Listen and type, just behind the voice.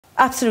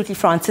Absolutely,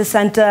 Francis.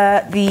 And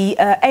the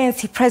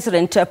ANC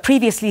president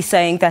previously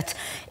saying that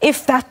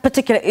if that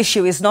particular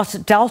issue is not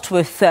dealt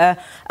with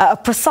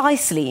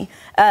precisely,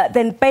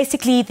 then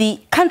basically the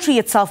country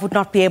itself would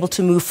not be able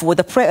to move forward.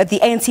 The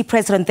ANC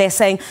president there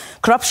saying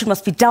corruption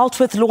must be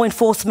dealt with, law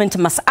enforcement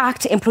must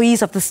act,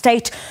 employees of the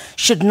state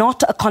should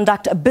not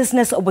conduct a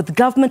business with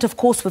government. Of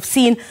course, we've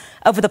seen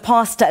over the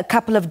past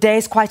couple of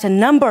days quite a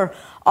number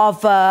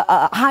of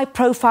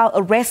high-profile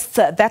arrests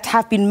that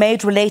have been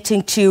made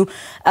relating to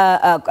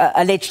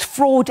alleged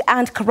fraud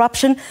and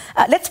corruption.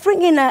 Let's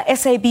bring in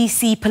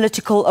SABC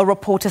political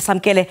reporter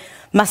Samkele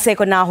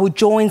Maseko now, who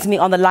joins me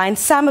on the line.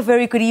 Sam, a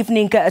very good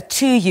evening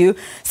to you.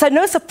 So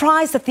no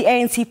surprise that the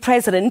ANC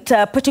president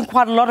putting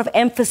quite a lot of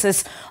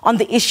emphasis on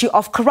the issue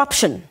of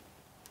corruption.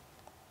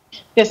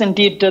 Yes,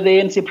 indeed. The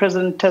ANC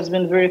president has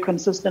been very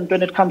consistent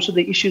when it comes to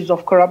the issues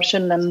of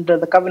corruption and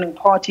the governing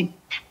party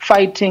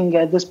fighting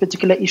this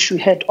particular issue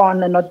head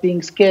on and not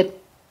being scared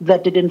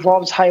that it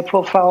involves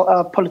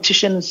high-profile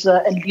politicians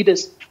and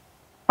leaders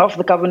of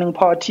the governing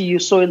party. You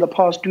saw in the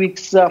past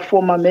weeks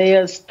former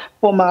mayors,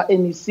 former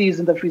NECs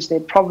in the Free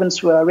State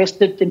province were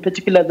arrested. In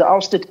particular, the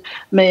ousted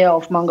mayor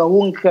of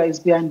Mangaung is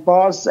behind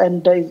bars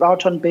and is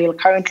out on bail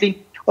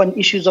currently on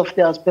issues of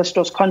the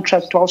asbestos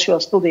contract while she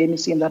was still the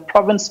NEC in that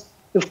province.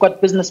 We've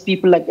got business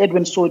people like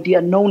Edwin Sodi,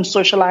 a known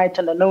socialite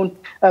and a known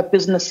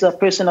business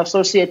person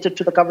associated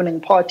to the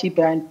governing party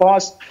behind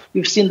bars.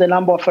 We've seen the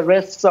number of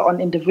arrests on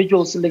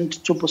individuals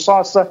linked to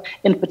Bosasa,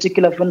 in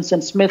particular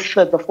Vincent Smith,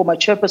 the former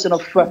chairperson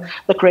of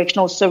the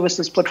Correctional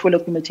Services Portfolio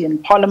Committee in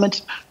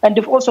Parliament. And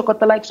we've also got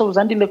the likes of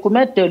Zandile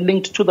Kumete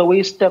linked to the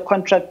waste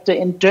contract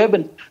in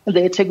Durban, in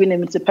the eThekwini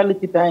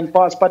municipality behind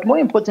bars. But more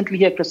importantly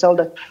here,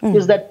 Griselda,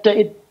 is that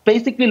it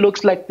basically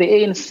looks like the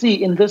ANC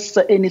in this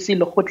ANC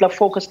Lekgotla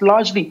focused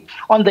largely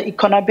on the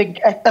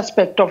economic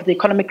aspect of the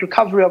economic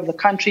recovery of the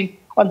country,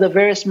 on the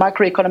various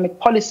macroeconomic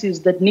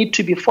policies that need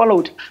to be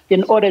followed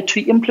in order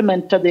to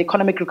implement the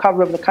economic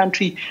recovery of the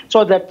country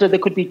so that there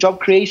could be job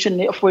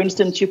creation. For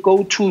instance, you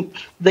go to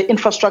the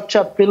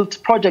infrastructure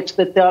build projects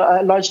that they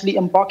are largely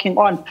embarking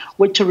on,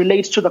 which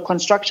relates to the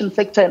construction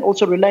sector and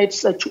also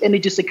relates to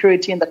energy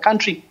security in the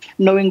country,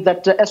 knowing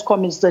that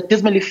Eskom is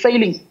dismally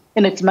failing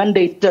in its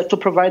mandate to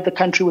provide the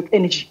country with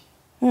energy.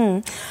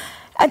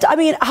 And I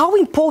mean, how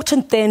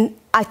important then,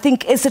 I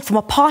think, is it from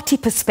a party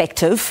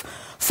perspective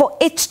for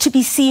it to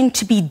be seen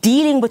to be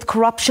dealing with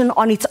corruption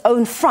on its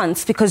own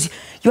fronts? Because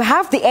you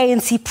have the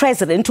ANC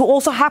president, who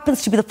also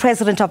happens to be the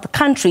president of the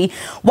country,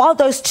 while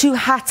those two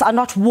hats are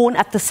not worn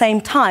at the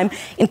same time,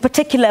 in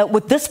particular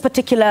with this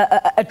particular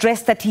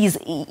address that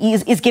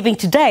he's giving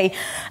today.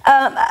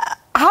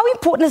 How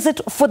important is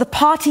it for the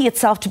party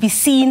itself to be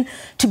seen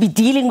to be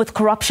dealing with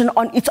corruption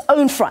on its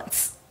own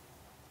fronts?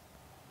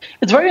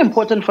 It's very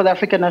important for the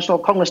African National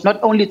Congress not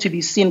only to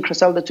be seen,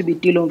 Griselda, to be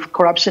dealing with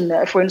corruption.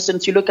 For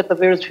instance, you look at the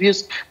various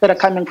views that are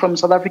coming from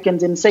South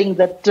Africans in saying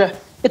that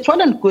it's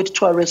well and good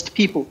to arrest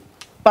people,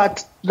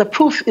 but the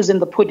proof is in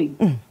the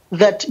pudding,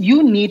 that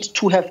you need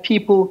to have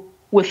people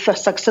with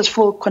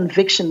successful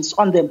convictions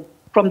on them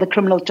from the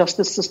criminal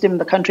justice system in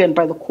the country and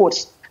by the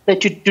courts,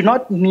 that you do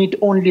not need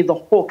only the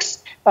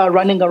hawks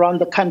running around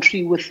the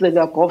country with their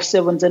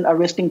Gov7s and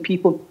arresting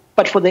people,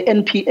 but for the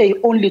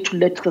NPA only to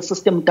let the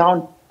system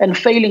down and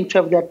failing to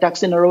have their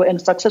ducks in a row and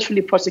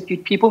successfully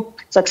prosecute people,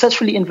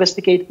 successfully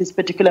investigate these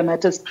particular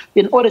matters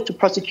in order to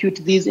prosecute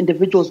these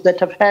individuals that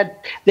have had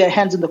their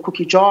hands in the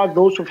cookie jar,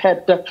 those who've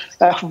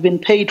have been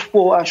paid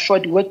for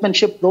shoddy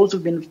workmanship, those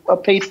who've been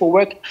paid for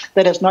work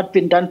that has not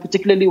been done,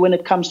 particularly when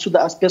it comes to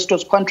the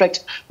asbestos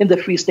contract in the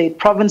Free State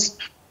province.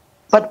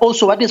 But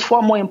also what is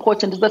far more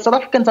important is that South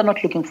Africans are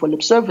not looking for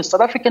lip service.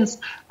 South Africans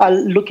are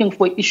looking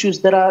for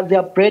issues that are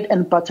their bread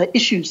and butter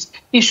issues.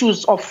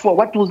 Issues of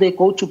what will they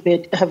go to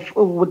bed,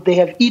 would they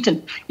have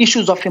eaten,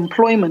 issues of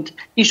employment,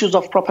 issues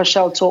of proper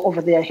shelter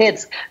over their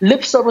heads.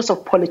 Lip service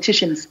of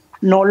politicians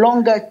no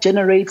longer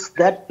generates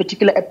that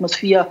particular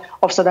atmosphere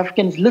of South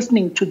Africans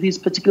listening to these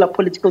particular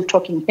political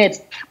talking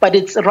heads, but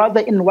it's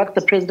rather in what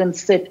the president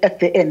said at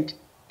the end.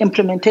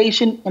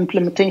 Implementation,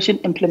 implementation,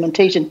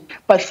 implementation.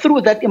 But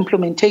through that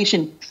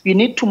implementation, you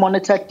need to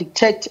monitor,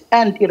 detect,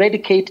 and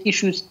eradicate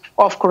issues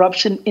of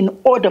corruption in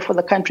order for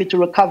the country to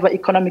recover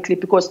economically.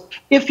 Because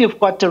if you've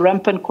got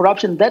rampant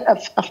corruption, that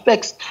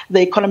affects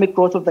the economic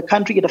growth of the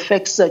country. It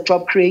affects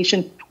job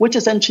creation, which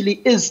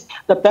essentially is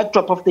the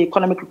backdrop of the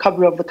economic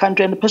recovery of the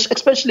country, and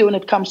especially when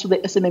it comes to the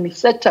SME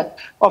sector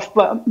of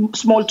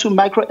small to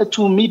micro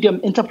to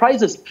medium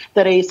enterprises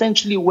that are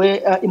essentially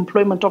where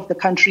employment of the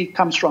country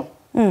comes from.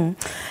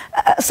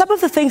 Some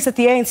of the things that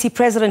the ANC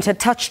president had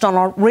touched on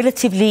are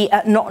relatively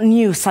not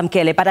new,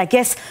 Samkele, but I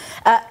guess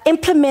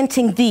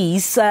implementing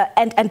these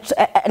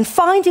and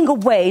finding a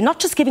way, not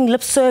just giving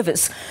lip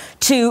service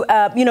to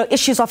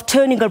issues of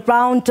turning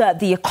around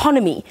the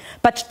economy,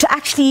 but to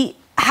actually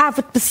have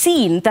it be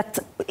seen that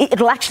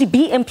it'll actually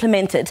be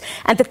implemented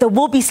and that there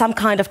will be some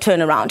kind of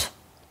turnaround.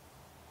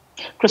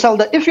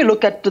 Griselda, if you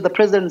look at the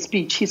president's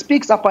speech, he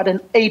speaks about an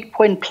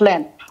 8-point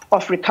plan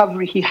of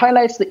recovery. He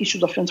highlights the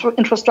issues of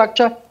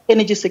infrastructure,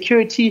 energy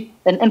security,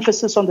 and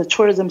emphasis on the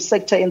tourism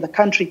sector in the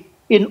country.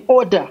 in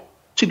order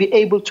to be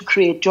able to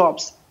create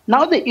jobs.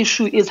 Now the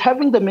issue is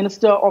having the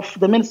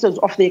ministers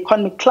of the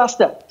economic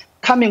cluster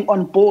coming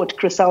on board,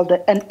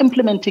 Griselda, and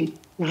implementing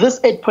this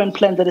 8-point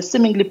plan that has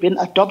seemingly been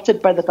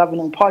adopted by the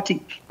governing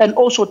party, and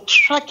also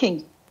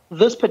tracking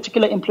this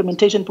particular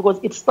implementation, because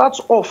it starts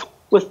off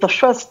with the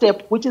first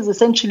step, which is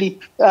essentially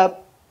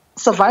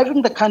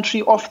surviving the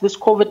country of this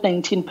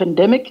COVID-19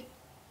 pandemic,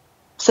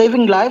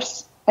 saving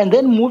lives, and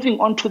then moving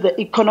on to the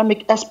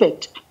economic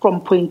aspect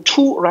from point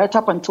 2 right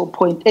up until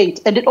point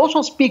 8. And it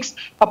also speaks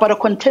about a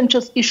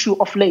contentious issue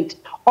of late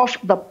of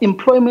the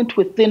employment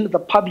within the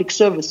public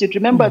service. You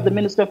remember the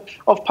Minister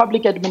of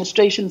Public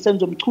Administration,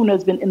 Senzo Mchunu,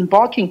 has been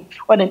embarking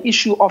on an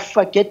issue of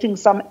getting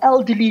some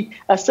elderly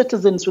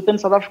citizens within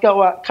South Africa who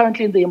are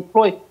currently in the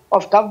employ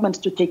of government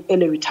to take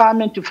early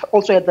retirement. You've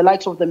also had the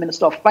likes of the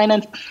Minister of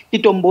Finance,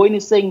 Tito Mboweni,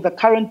 saying the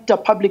current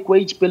public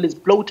wage bill is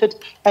bloated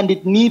and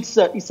it needs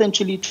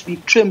essentially to be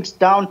trimmed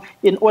down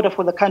in order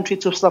for the country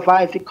to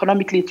survive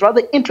economically. It's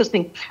rather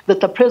interesting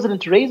that the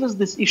president raises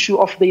this issue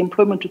of the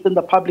employment within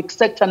the public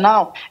sector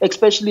now,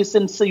 especially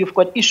since you've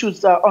got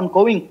issues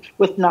ongoing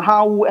with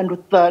NAHAU and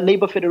with the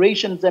labor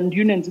federations and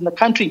unions in the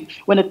country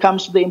when it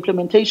comes to the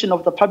implementation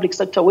of the public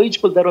sector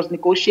wage bill that was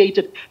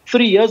negotiated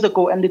 3 years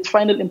ago, and its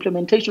final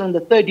implementation in the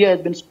third year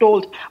has been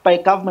stalled by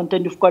government.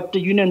 And you've got the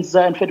unions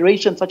and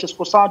federations such as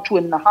COSATU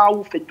and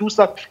NAHAU,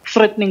 FEDUSA,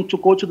 threatening to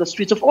go to the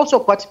streets. We've also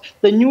got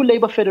the new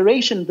labor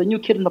federation, the new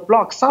kid in the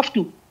block,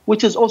 SAFTU,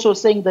 which is also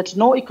saying that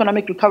no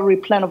economic recovery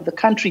plan of the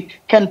country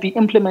can be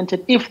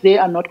implemented if they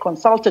are not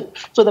consulted.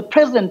 So the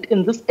president,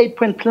 in this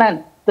 8-point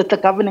plan that the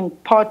governing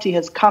party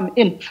has come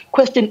in,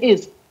 question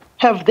is,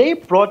 have they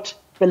brought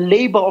the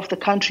labor of the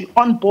country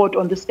on board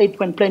on this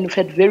 8-point plan? We've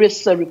had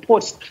various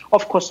reports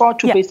of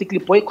COSATU basically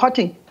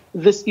boycotting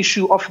this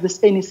issue of this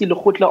ANC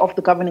Lekgotla of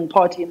the governing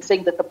party and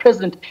saying that the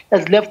president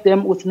has left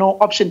them with no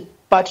option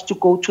but to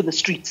go to the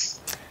streets.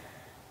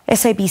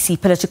 SABC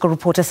political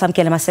reporter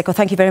Samkele Maseko,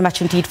 thank you very much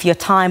indeed for your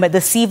time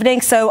this evening.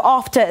 So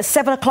after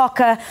 7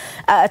 o'clock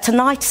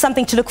tonight,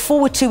 something to look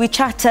forward to. We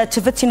chat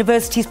to Wits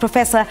University's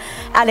Professor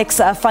Alex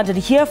van der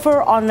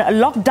Heever on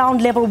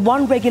lockdown level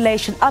 1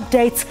 regulation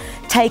updates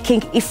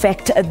taking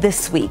effect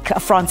this week.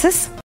 Francis?